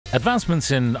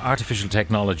Advancements in artificial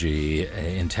technology,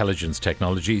 intelligence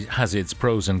technology, has its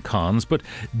pros and cons, but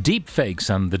deepfakes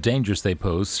and the dangers they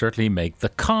pose certainly make the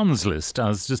cons list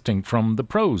as distinct from the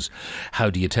pros. How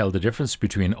do you tell the difference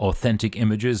between authentic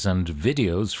images and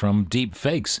videos from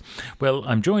deepfakes? Well,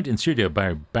 I'm joined in studio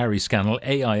by Barry Scannell,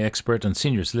 AI expert and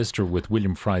senior solicitor with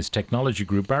William Fry's Technology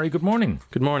Group. Barry, good morning.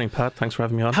 Good morning, Pat. Thanks for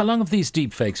having me on. How long have these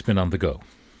deepfakes been on the go?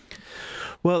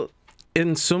 Well,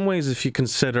 in some ways, if you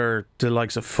consider the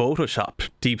likes of Photoshop,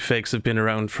 deepfakes have been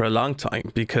around for a long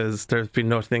time because there's been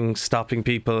nothing stopping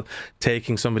people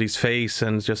taking somebody's face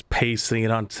and just pasting it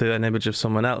onto an image of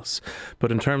someone else. But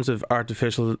in terms of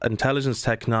artificial intelligence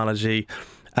technology,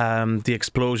 the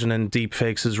explosion in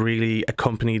deepfakes has really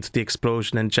accompanied the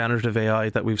explosion in generative AI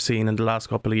that we've seen in the last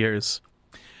couple of years.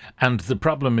 And the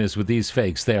problem is with these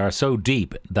fakes, they are so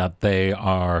deep that they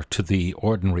are, to the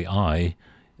ordinary eye,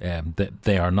 that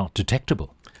they are not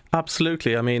detectable.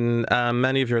 Absolutely. I mean,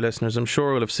 many of your listeners, I'm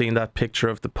sure, will have seen that picture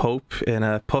of the Pope in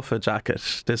a puffer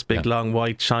jacket, this big, long,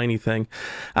 white, shiny thing.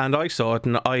 And I saw it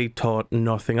and I thought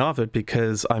nothing of it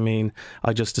because, I mean,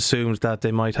 I just assumed that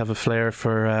they might have a flair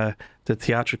for the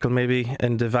theatrical, maybe,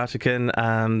 in the Vatican.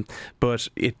 But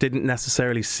it didn't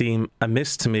necessarily seem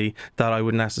amiss to me that I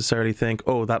would necessarily think,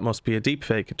 oh, that must be a deep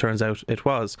fake. It turns out it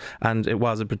was. And it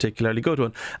was a particularly good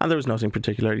one. And there was nothing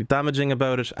particularly damaging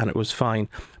about it, and it was fine.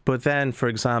 But then, for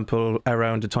example,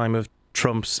 around the time of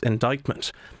Trump's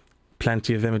indictment,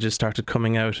 plenty of images started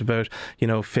coming out about,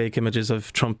 fake images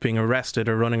of Trump being arrested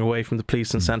or running away from the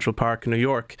police in Central Park in New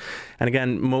York. And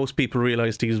again, most people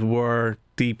realised these were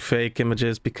deep fake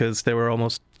images because they were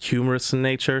almost humorous in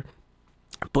nature.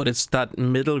 But it's that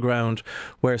middle ground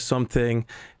where something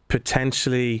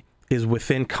potentially is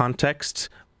within context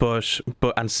but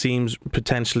seems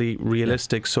potentially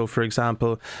realistic. So, for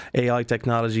example, AI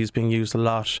technology is being used a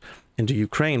lot in the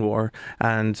Ukraine war,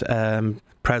 and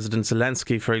President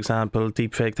Zelensky, for example,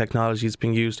 deepfake technology is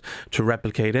being used to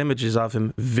replicate images of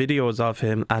him, videos of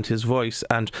him and his voice.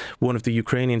 And one of the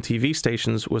Ukrainian TV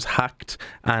stations was hacked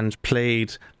and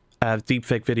played a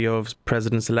deepfake video of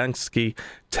President Zelensky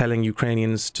telling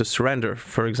Ukrainians to surrender,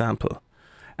 for example.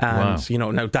 And,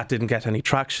 wow. Now that didn't get any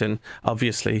traction,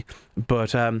 obviously,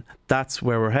 but that's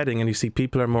where we're heading. And you see,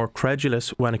 people are more credulous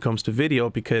when it comes to video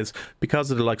because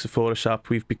of the likes of Photoshop,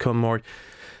 we've become a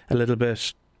little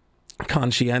bit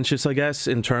conscientious, I guess,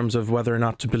 in terms of whether or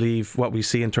not to believe what we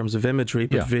see in terms of imagery.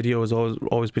 But video has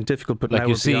always been difficult. But like now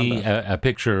you see a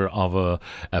picture of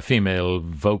a female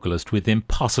vocalist with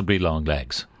impossibly long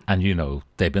legs, and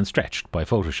they've been stretched by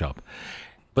Photoshop.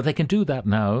 But they can do that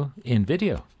now in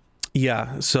video.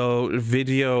 Yeah, so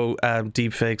video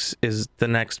deepfakes is the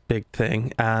next big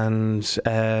thing, and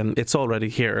it's already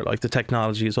here. Like, the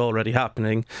technology is already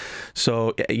happening.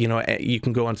 So, you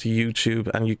can go onto YouTube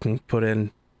and you can put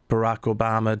in Barack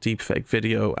Obama deepfake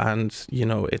video, and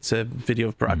it's a video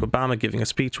of Barack Obama giving a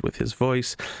speech with his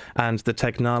voice, and the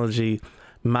technology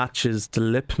matches the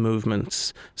lip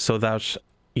movements so that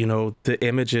the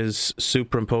image is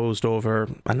superimposed over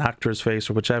an actor's face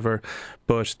or whichever,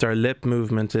 but their lip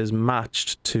movement is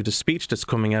matched to the speech that's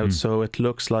coming out, so it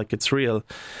looks like it's real.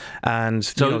 And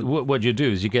so what you do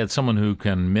is you get someone who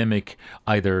can mimic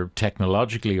either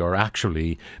technologically or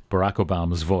actually Barack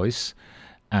Obama's voice,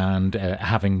 and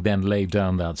having then laid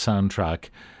down that soundtrack,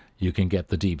 you can get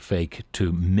the deep fake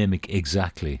to mimic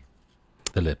exactly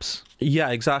the lips.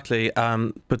 Yeah, exactly.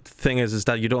 But the thing is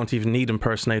that you don't even need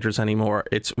impersonators anymore.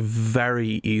 It's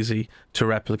very easy to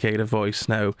replicate a voice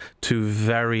now to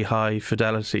very high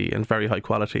fidelity and very high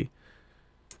quality.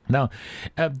 Now,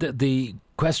 the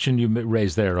question you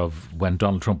raised there of when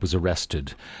Donald Trump was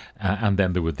arrested, and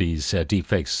then there were these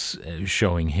deepfakes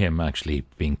showing him actually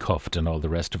being cuffed and all the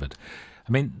rest of it.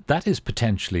 I mean, that is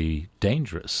potentially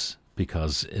dangerous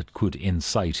because it could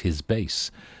incite his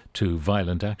base to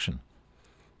violent action.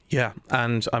 Yeah,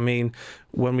 and I mean,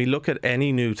 when we look at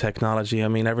any new technology, I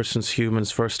mean, ever since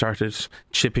humans first started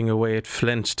chipping away at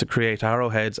flint to create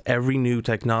arrowheads, every new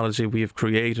technology we have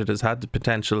created has had the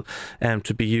potential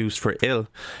to be used for ill.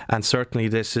 And certainly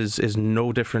this is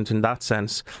no different in that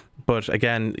sense. But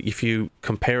again, if you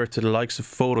compare it to the likes of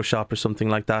Photoshop or something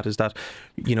like that, is that,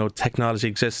 technology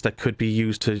exists that could be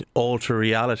used to alter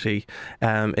reality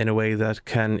in a way that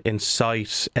can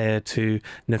incite to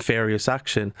nefarious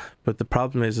action. But the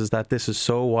problem is that this is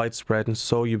so widespread and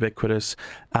so ubiquitous,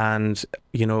 and,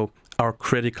 our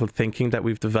critical thinking that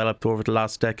we've developed over the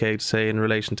last decade, say, in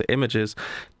relation to images,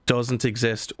 doesn't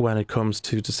exist when it comes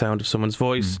to the sound of someone's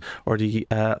voice or the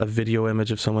a video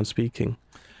image of someone speaking.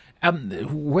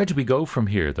 Where do we go from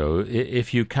here, though?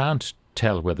 If you can't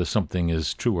tell whether something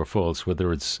is true or false,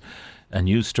 whether it's a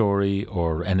news story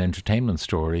or an entertainment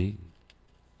story,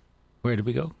 Where do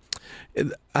we go?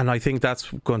 And I think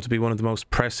that's going to be one of the most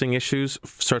pressing issues,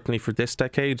 certainly for this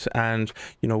decade. And,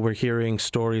 we're hearing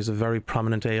stories of very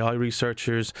prominent AI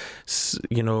researchers,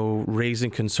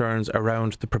 raising concerns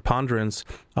around the preponderance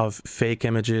of fake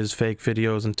images, fake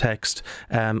videos and text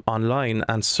online.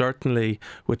 And certainly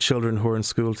with children who are in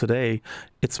school today,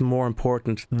 it's more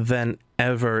important than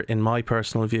ever, in my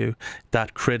personal view,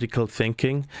 that critical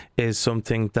thinking is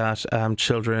something that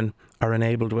children are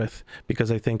enabled with,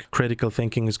 because I think critical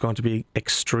thinking is going to be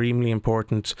extremely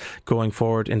important going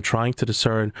forward in trying to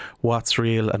discern what's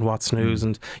real and what's news.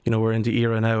 And, we're in the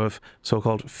era now of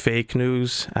so-called fake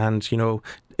news, and,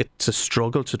 it's a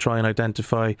struggle to try and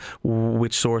identify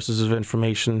which sources of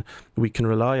information we can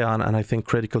rely on. And I think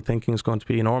critical thinking is going to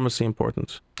be enormously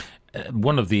important.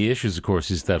 One of the issues, of course,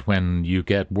 is that when you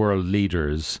get world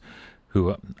leaders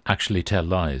who actually tell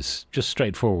lies, just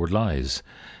straightforward lies,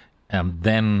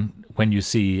 then when you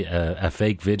see a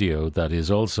fake video that is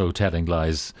also telling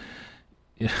lies,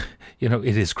 it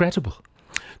is credible.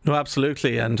 No,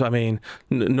 absolutely. And I mean,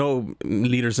 no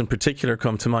leaders in particular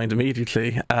come to mind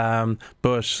immediately.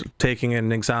 But taking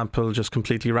an example just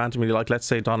completely randomly, like let's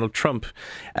say Donald Trump,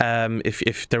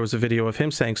 if there was a video of him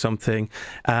saying something,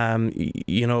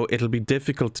 it'll be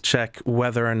difficult to check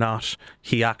whether or not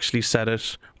he actually said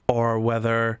it or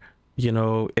whether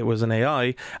it was an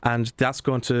AI. And that's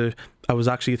going to, I was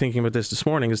actually thinking about this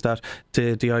morning, is that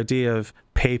the idea of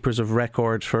papers of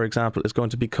record, for example, is going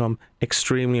to become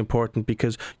extremely important,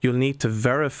 because you'll need to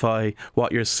verify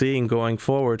what you're seeing going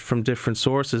forward from different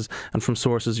sources and from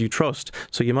sources you trust.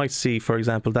 So you might see, for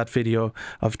example, that video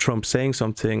of Trump saying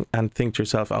something and think to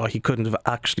yourself, oh, he couldn't have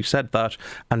actually said that.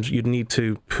 And you'd need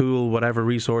to pool whatever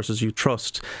resources you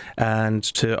trust and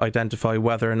to identify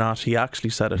whether or not he actually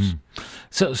said it.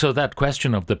 So that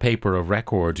question of the paper of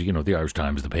record, the Irish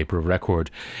Times, the paper of record,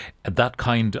 that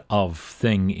kind of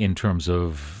thing in terms of,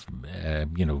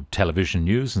 television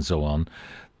news and so on,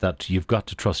 that you've got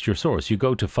to trust your source. You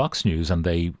go to Fox News and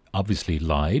they obviously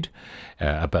lied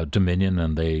about Dominion,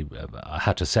 and they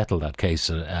had to settle that case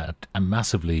at a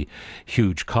massively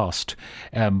huge cost.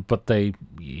 But they,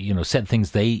 said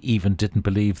things they even didn't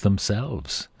believe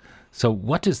themselves. So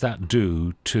what does that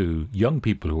do to young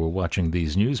people who are watching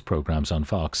these news programs on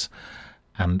Fox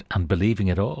and believing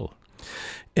it all?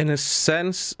 In a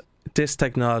sense, this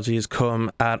technology has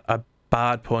come at a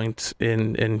bad point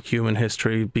in human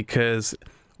history, because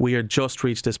we are just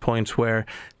reached this point where,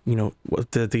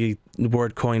 the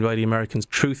word coined by the Americans,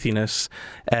 truthiness,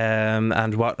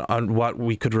 and what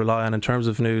we could rely on in terms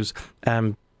of news,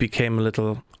 became a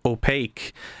little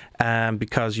opaque.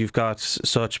 Because you've got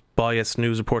such biased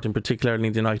news reporting, particularly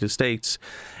in the United States.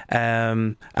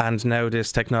 And now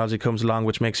this technology comes along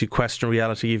which makes you question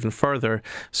reality even further.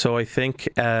 So I think,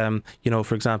 for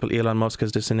example, Elon Musk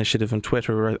has this initiative on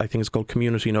Twitter, I think it's called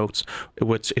Community Notes,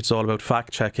 which it's all about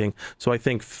fact-checking. So I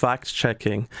think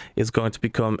fact-checking is going to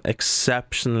become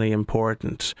exceptionally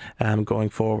important going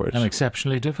forward. And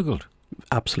exceptionally difficult.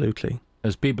 Absolutely.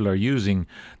 As people are using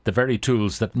the very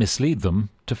tools that mislead them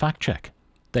to fact-check.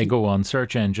 They go on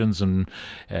search engines and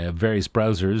various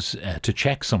browsers to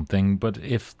check something, but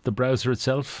if the browser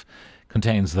itself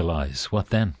contains the lies,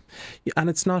 what then? Yeah, and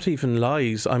it's not even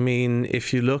lies. I mean,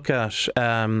 if you look at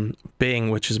Bing,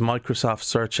 which is Microsoft's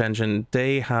search engine,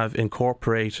 they have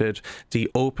incorporated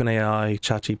the OpenAI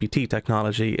ChatGPT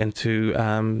technology into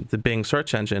the Bing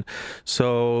search engine.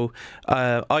 So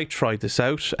I tried this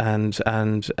out, and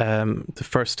the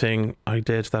first thing I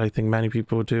did that I think many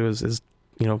people would do is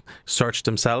search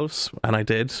themselves, and I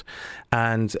did,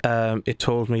 and it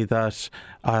told me that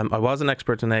I was an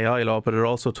expert in AI law, but it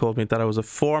also told me that I was a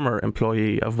former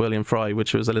employee of William Fry,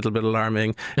 which was a little bit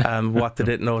alarming. What they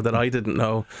didn't know that I didn't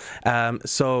know.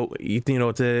 So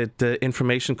the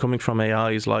information coming from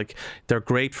AI is they're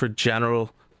great for general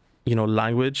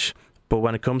language, but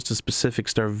when it comes to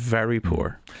specifics, they're very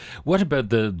poor. What about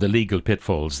the legal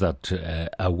pitfalls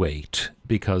that await?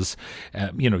 Because,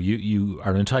 you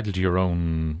are entitled to your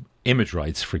own image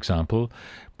rights, for example,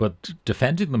 but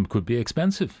defending them could be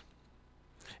expensive.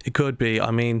 It could be.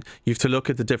 I mean, you have to look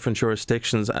at the different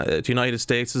jurisdictions. The United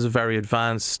States is a very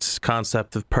advanced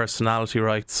concept of personality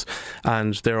rights,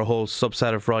 and there are a whole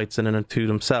subset of rights in and to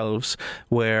themselves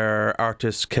where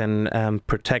artists can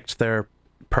protect their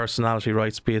personality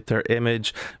rights, be it their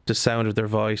image, the sound of their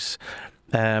voice.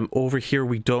 Over here,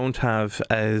 we don't have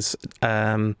as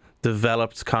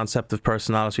developed concept of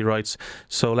personality rights.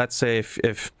 So let's say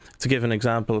if to give an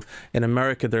example, in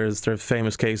America there are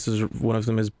famous cases. One of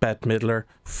them is Bette Midler.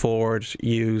 Ford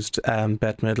used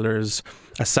Bette Midler's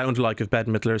a soundalike of Bette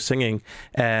Midler singing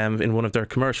in one of their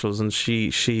commercials, and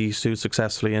she sued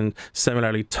successfully. And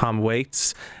similarly, Tom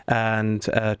Waits and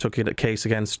took a case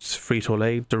against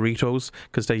Frito-Lay, Doritos,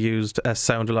 because they used a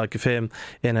soundalike of him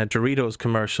in a Doritos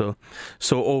commercial.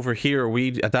 So over here,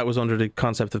 that was under the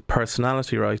concept of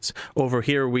personality rights. Over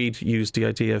here, we'd use the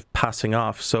idea of passing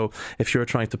off. So if you're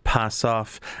trying to pass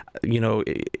off,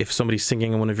 if somebody's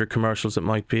singing in one of your commercials, it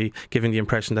might be giving the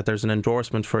impression that there's an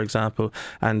endorsement, for example.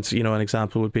 And, an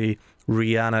example would be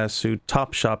Rihanna sued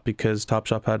Topshop because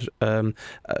Topshop had a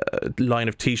line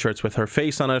of T-shirts with her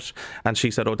face on it, and she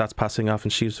said, "Oh, that's passing off,"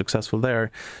 and she was successful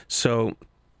there. So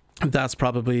that's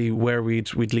probably where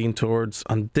we'd lean towards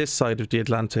on this side of the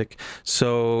Atlantic.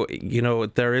 So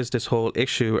there is this whole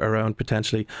issue around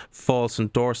potentially false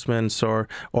endorsements or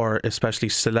especially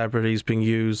celebrities being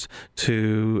used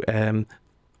to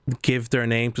give their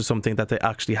name to something that they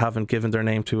actually haven't given their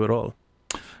name to at all.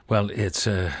 Well, it's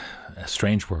a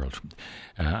strange world,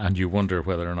 and you wonder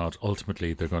whether or not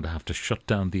ultimately they're going to have to shut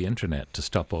down the internet to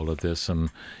stop all of this, and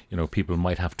people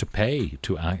might have to pay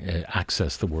to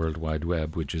access the World Wide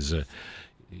Web, which is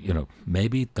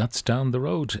maybe that's down the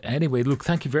road. Anyway, look,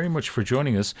 thank you very much for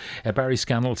joining us. Barry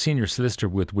Scannell, Senior Solicitor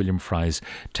with William Fry's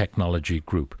Technology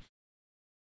Group.